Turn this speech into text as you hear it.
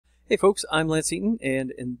Hey folks, I'm Lance Eaton,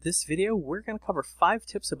 and in this video we're going to cover 5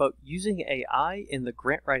 tips about using AI in the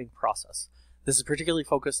grant writing process. This is particularly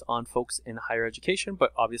focused on folks in higher education,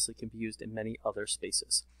 but obviously can be used in many other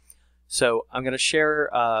spaces. So I'm going to share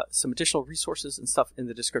some additional resources and stuff in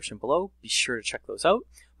the description below. Be sure to check those out,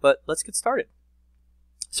 but let's get started.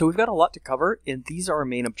 So we've got a lot to cover, and these are our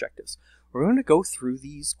main objectives. We're going to go through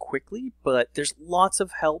these quickly, but there's lots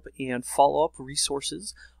of help and follow-up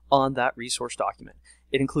resources on that resource document.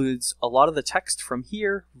 It includes a lot of the text from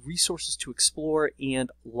here, resources to explore, and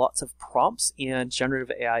lots of prompts and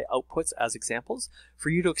generative AI outputs as examples for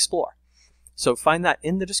you to explore. So find that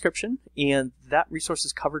in the description, and that resource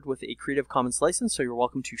is covered with a Creative Commons license, so you're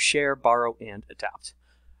welcome to share, borrow, and adapt.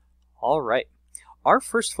 All right. Our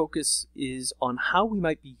first focus is on how we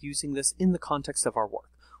might be using this in the context of our work.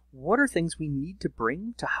 What are things we need to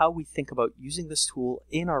bring to how we think about using this tool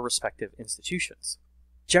in our respective institutions?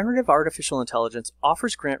 Generative artificial intelligence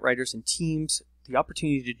offers grant writers and teams the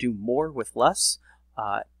opportunity to do more with less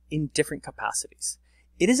in different capacities.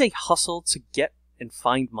 It is a hustle to get and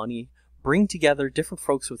find money, bring together different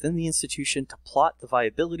folks within the institution to plot the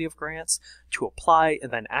viability of grants, to apply,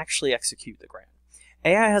 and then actually execute the grant.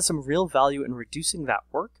 AI has some real value in reducing that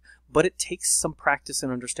work, but it takes some practice in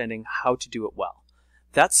understanding how to do it well.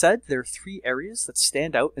 That said, there are 3 areas that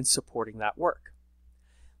stand out in supporting that work.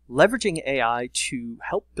 Leveraging AI to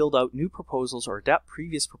help build out new proposals or adapt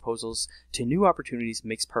previous proposals to new opportunities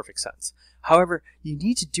makes perfect sense. However, you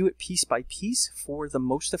need to do it piece by piece for the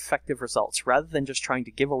most effective results rather than just trying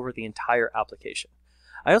to give over the entire application.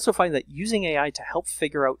 I also find that using AI to help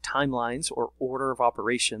figure out timelines or order of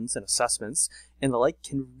operations and assessments and the like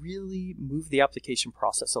can really move the application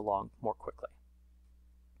process along more quickly.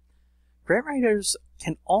 Grant writers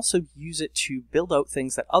can also use it to build out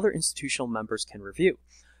things that other institutional members can review.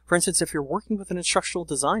 For instance, if you're working with an instructional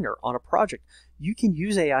designer on a project, you can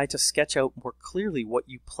use AI to sketch out more clearly what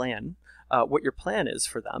your plan is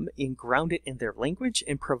for them, and ground it in their language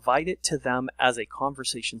and provide it to them as a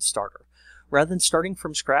conversation starter, rather than starting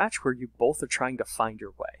from scratch where you both are trying to find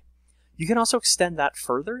your way. You can also extend that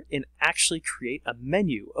further and actually create a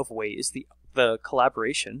menu of ways the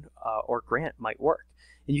collaboration or grant might work.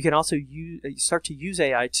 And you can also start to use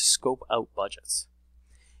AI to scope out budgets.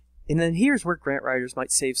 And then here's where grant writers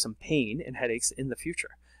might save some pain and headaches in the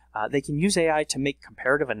future. They can use AI to make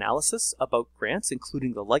comparative analysis about grants,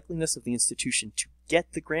 including the likeliness of the institution to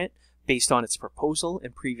get the grant based on its proposal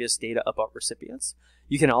and previous data about recipients.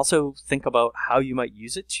 You can also think about how you might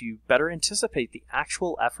use it to better anticipate the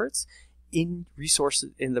actual efforts in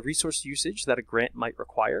the resource usage that a grant might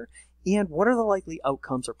require, and what are the likely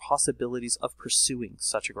outcomes or possibilities of pursuing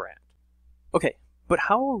such a grant. Okay. But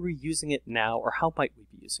how are we using it now, or how might we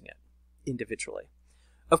be using it individually?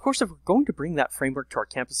 Of course, if we're going to bring that framework to our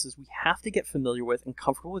campuses, we have to get familiar with and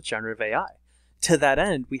comfortable with generative AI. To that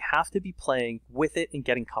end, we have to be playing with it and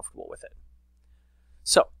getting comfortable with it.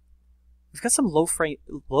 So, we've got some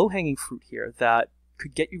low-hanging fruit here that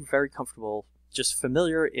could get you very comfortable, just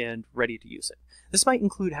familiar and ready to use it. This might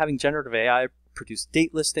include having generative AI produce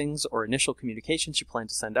date listings or initial communications you plan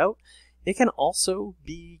to send out. It can also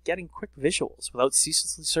be getting quick visuals without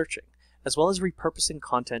ceaselessly searching, as well as repurposing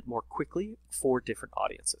content more quickly for different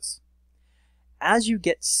audiences. As you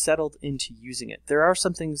get settled into using it, there are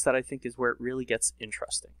some things that I think is where it really gets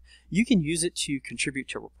interesting. You can use it to contribute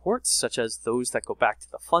to reports, such as those that go back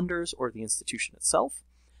to the funders or the institution itself.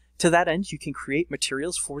 To that end, you can create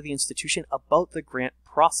materials for the institution about the grant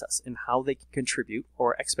process and how they can contribute,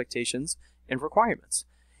 or expectations and requirements.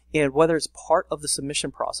 And whether it's part of the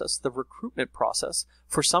submission process, the recruitment process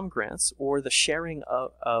for some grants, or the sharing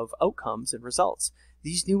of outcomes and results,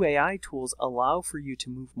 these new AI tools allow for you to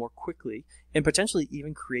move more quickly and potentially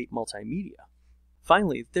even create multimedia.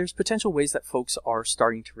 Finally, there's potential ways that folks are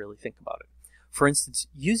starting to really think about it. For instance,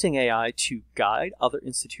 using AI to guide other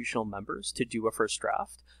institutional members to do a first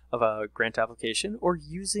draft of a grant application, or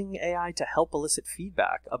using AI to help elicit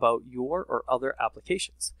feedback about your or other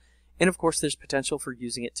applications. And of course, there's potential for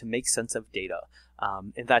using it to make sense of data,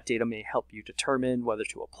 and that data may help you determine whether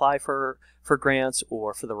to apply for grants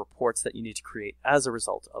or for the reports that you need to create as a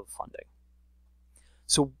result of funding.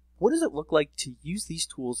 So what does it look like to use these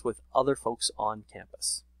tools with other folks on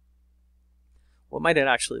campus? What might it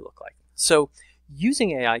actually look like? So using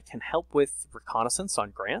AI can help with reconnaissance on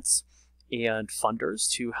grants and funders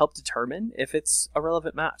to help determine if it's a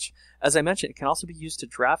relevant match. As I mentioned, it can also be used to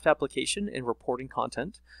draft application and reporting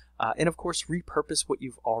content, and of course repurpose what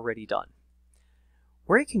you've already done.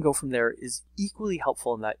 Where it can go from there is equally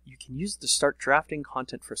helpful in that you can use it to start drafting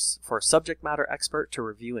content for a subject matter expert to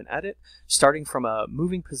review and edit, starting from a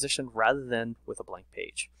moving position rather than with a blank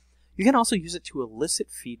page. You can also use it to elicit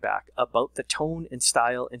feedback about the tone and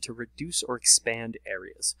style and to reduce or expand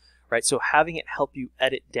areas, right? So having it help you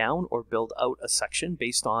edit down or build out a section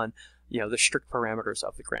based on, the strict parameters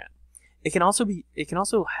of the grant. It can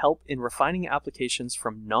also help in refining applications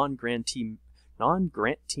from non-grant team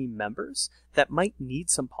members that might need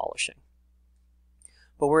some polishing.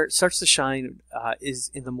 But where it starts to shine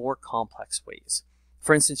is in the more complex ways.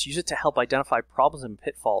 For instance, use it to help identify problems and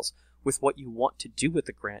pitfalls with what you want to do with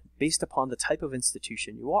the grant based upon the type of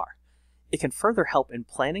institution you are. It can further help in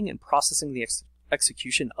planning and processing the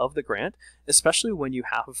execution of the grant, especially when you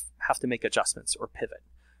have to make adjustments or pivot.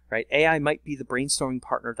 Right? AI might be the brainstorming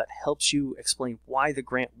partner that helps you explain why the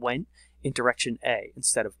grant went in direction A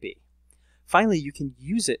instead of B. Finally, you can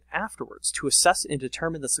use it afterwards to assess and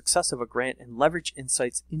determine the success of a grant and leverage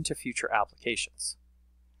insights into future applications.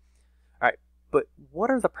 All right, but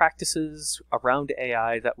what are the practices around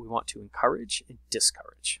AI that we want to encourage and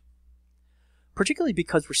discourage? Particularly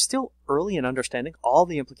because we're still early in understanding all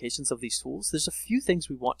the implications of these tools, there's a few things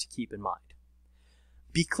we want to keep in mind.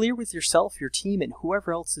 Be clear with yourself, your team, and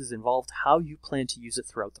whoever else is involved how you plan to use it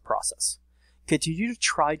throughout the process. Continue to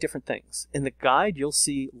try different things. In the guide, you'll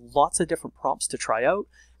see lots of different prompts to try out.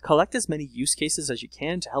 Collect as many use cases as you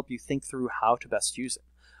can to help you think through how to best use it.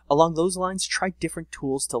 Along those lines, try different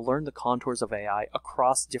tools to learn the contours of AI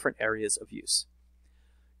across different areas of use.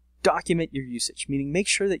 Document your usage, meaning make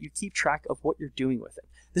sure that you keep track of what you're doing with it.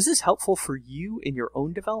 This is helpful for you in your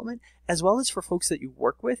own development, as well as for folks that you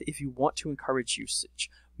work with if you want to encourage usage,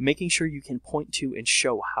 making sure you can point to and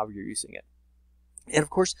show how you're using it. And of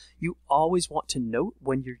course, you always want to note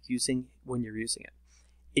when you're using it.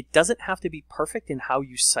 It doesn't have to be perfect in how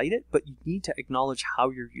you cite it, but you need to acknowledge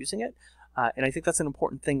how you're using it. And I think that's an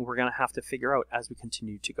important thing we're going to have to figure out as we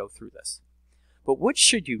continue to go through this. But what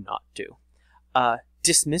should you not do?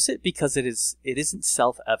 Dismiss it because it isn't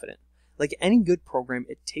self-evident. Like any good program,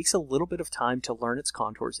 it takes a little bit of time to learn its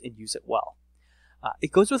contours and use it well.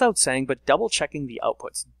 It goes without saying, but double checking the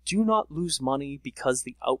outputs. Do not lose money because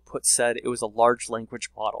the output said it was a large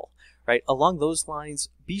language model, right? Along those lines,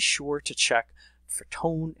 be sure to check for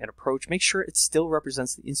tone and approach. Make sure it still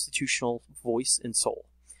represents the institutional voice and soul.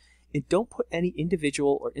 And don't put any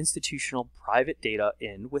individual or institutional private data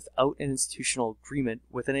in without an institutional agreement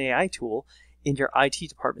with an AI tool in your IT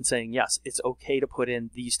department saying, yes, it's okay to put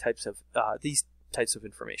in these types of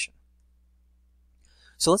information.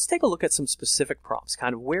 So let's take a look at some specific prompts,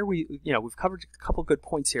 kind of where we've covered a couple good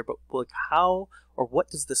points here, but like how or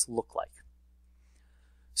what does this look like?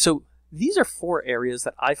 So these are 4 areas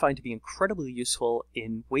that I find to be incredibly useful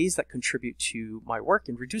in ways that contribute to my work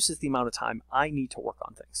and reduces the amount of time I need to work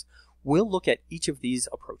on things. We'll look at each of these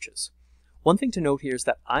approaches. One thing to note here is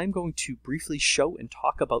that I'm going to briefly show and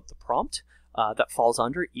talk about the prompt that falls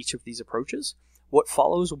under each of these approaches. What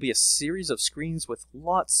follows will be a series of screens with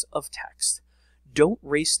lots of text. Don't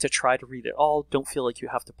race to try to read it all. Don't feel like you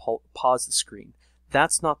have to pause the screen.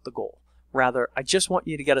 That's not the goal. Rather, I just want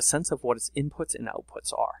you to get a sense of what its inputs and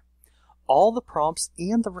outputs are. All the prompts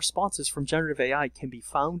and the responses from generative AI can be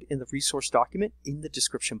found in the resource document in the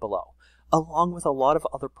description below, along with a lot of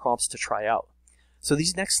other prompts to try out. So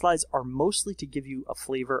these next slides are mostly to give you a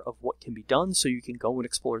flavor of what can be done so you can go and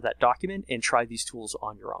explore that document and try these tools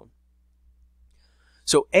on your own.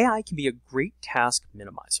 So AI can be a great task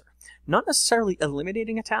minimizer, not necessarily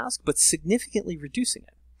eliminating a task, but significantly reducing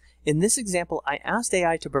it. In this example, I asked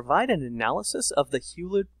AI to provide an analysis of the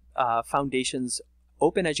Hewlett Foundation's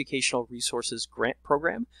Open Educational Resources Grant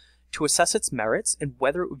Program to assess its merits and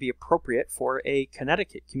whether it would be appropriate for a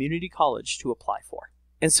Connecticut community college to apply for.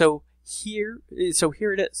 And so here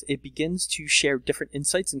it is. It begins to share different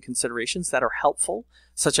insights and considerations that are helpful,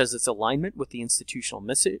 such as its alignment with the institutional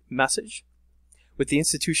mission,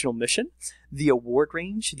 the award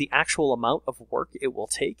range, the actual amount of work it will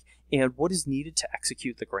take, and what is needed to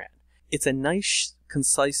execute the grant. It's a nice,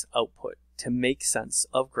 concise output to make sense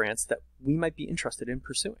of grants that we might be interested in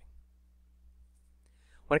pursuing.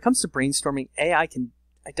 When it comes to brainstorming, AI can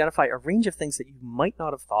identify a range of things that you might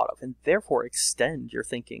not have thought of and therefore extend your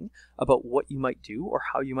thinking about what you might do or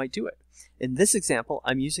how you might do it. In this example,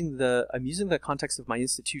 I'm using the context of my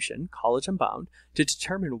institution, College Unbound, to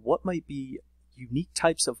determine what might be unique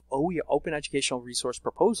types of open educational resource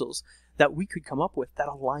proposals that we could come up with that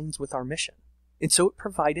aligns with our mission. And so it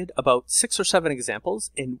provided about 6 or 7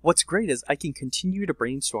 examples, and what's great is I can continue to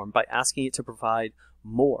brainstorm by asking it to provide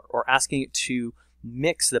more or asking it to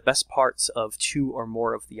mix the best parts of 2 or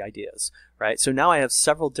more of the ideas, right? So now I have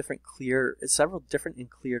several different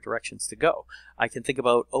and clear directions to go. I can think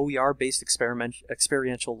about OER-based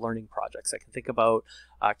experiential learning projects. I can think about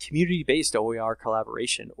community-based OER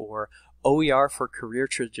collaboration or OER for career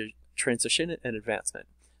transition and advancement.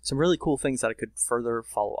 Some really cool things that I could further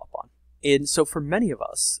follow up on. And so for many of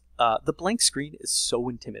us, the blank screen is so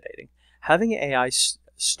intimidating. Having AI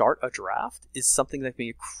start a draft is something that can be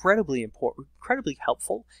incredibly important, incredibly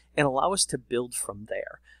helpful, and allow us to build from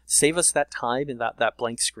there. Save us that time in that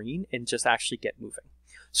blank screen and just actually get moving.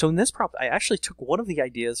 So in this prompt, I actually took one of the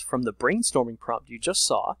ideas from the brainstorming prompt you just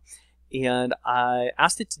saw, and I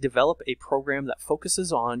asked it to develop a program that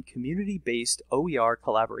focuses on community-based OER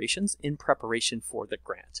collaborations in preparation for the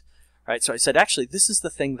grant. All right, so I said, actually, this is the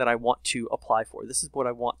thing that I want to apply for. This is what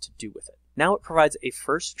I want to do with it. Now it provides a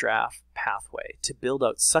first draft pathway to build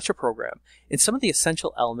out such a program and some of the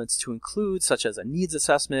essential elements to include, such as a needs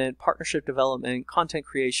assessment, partnership development, content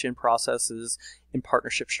creation processes, and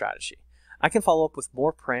partnership strategy. I can follow up with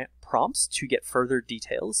more prompts to get further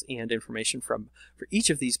details and information for each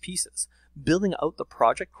of these pieces, building out the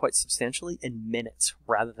project quite substantially in minutes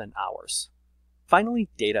rather than hours. Finally,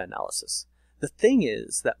 data analysis. The thing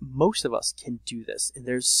is that most of us can do this,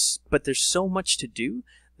 but there's so much to do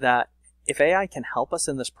that if AI can help us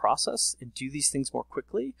in this process and do these things more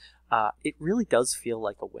quickly, it really does feel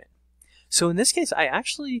like a win. So in this case, I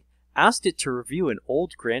actually asked it to review an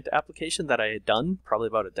old grant application that I had done probably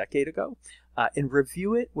about a decade ago and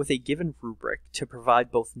review it with a given rubric to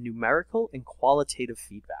provide both numerical and qualitative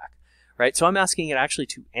feedback. Right? So I'm asking it actually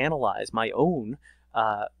to analyze my own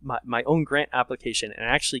my own grant application and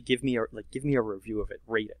actually give me a review of it,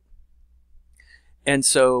 rate it. And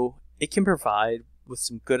so it can provide with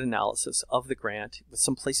some good analysis of the grant with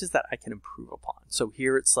some places that I can improve upon. So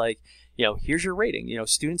here it's like, here's your rating.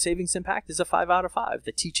 Student savings impact is a 5 out of 5.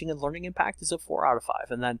 The teaching and learning impact is a 4 out of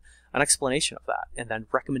 5. And then an explanation of that, and then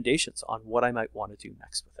recommendations on what I might want to do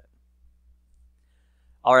next with it.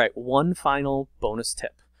 All right, one final bonus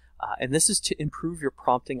tip. And this is to improve your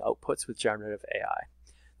prompting outputs with generative AI.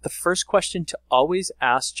 The first question to always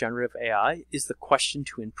ask generative AI is the question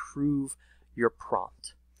to improve your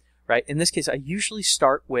prompt. Right? In this case, I usually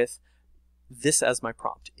start with this as my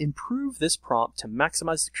prompt. Improve this prompt to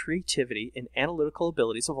maximize the creativity and analytical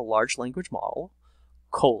abilities of a large language model,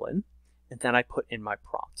 and then I put in my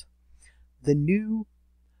prompt.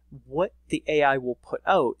 What the AI will put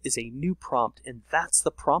out is a new prompt, and that's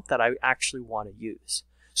the prompt that I actually want to use.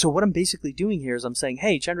 So what I'm basically doing here is I'm saying,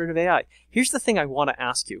 hey, generative AI, here's the thing I want to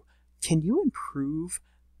ask you. Can you improve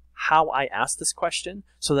how I ask this question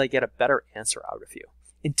so that I get a better answer out of you?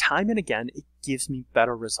 And time and again, it gives me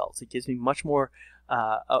better results. It gives me much more,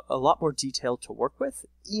 a lot more detail to work with.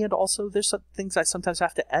 And also there's some things I sometimes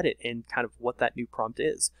have to edit in kind of what that new prompt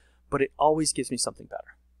is, but it always gives me something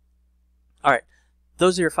better. All right,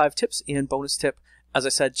 those are your 5 tips and bonus tip. As I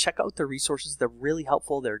said, check out the resources. They're really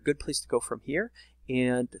helpful. They're a good place to go from here.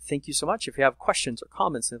 And thank you so much. If you have questions or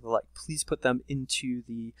comments and the like, please put them into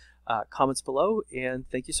the comments below. And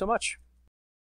thank you so much.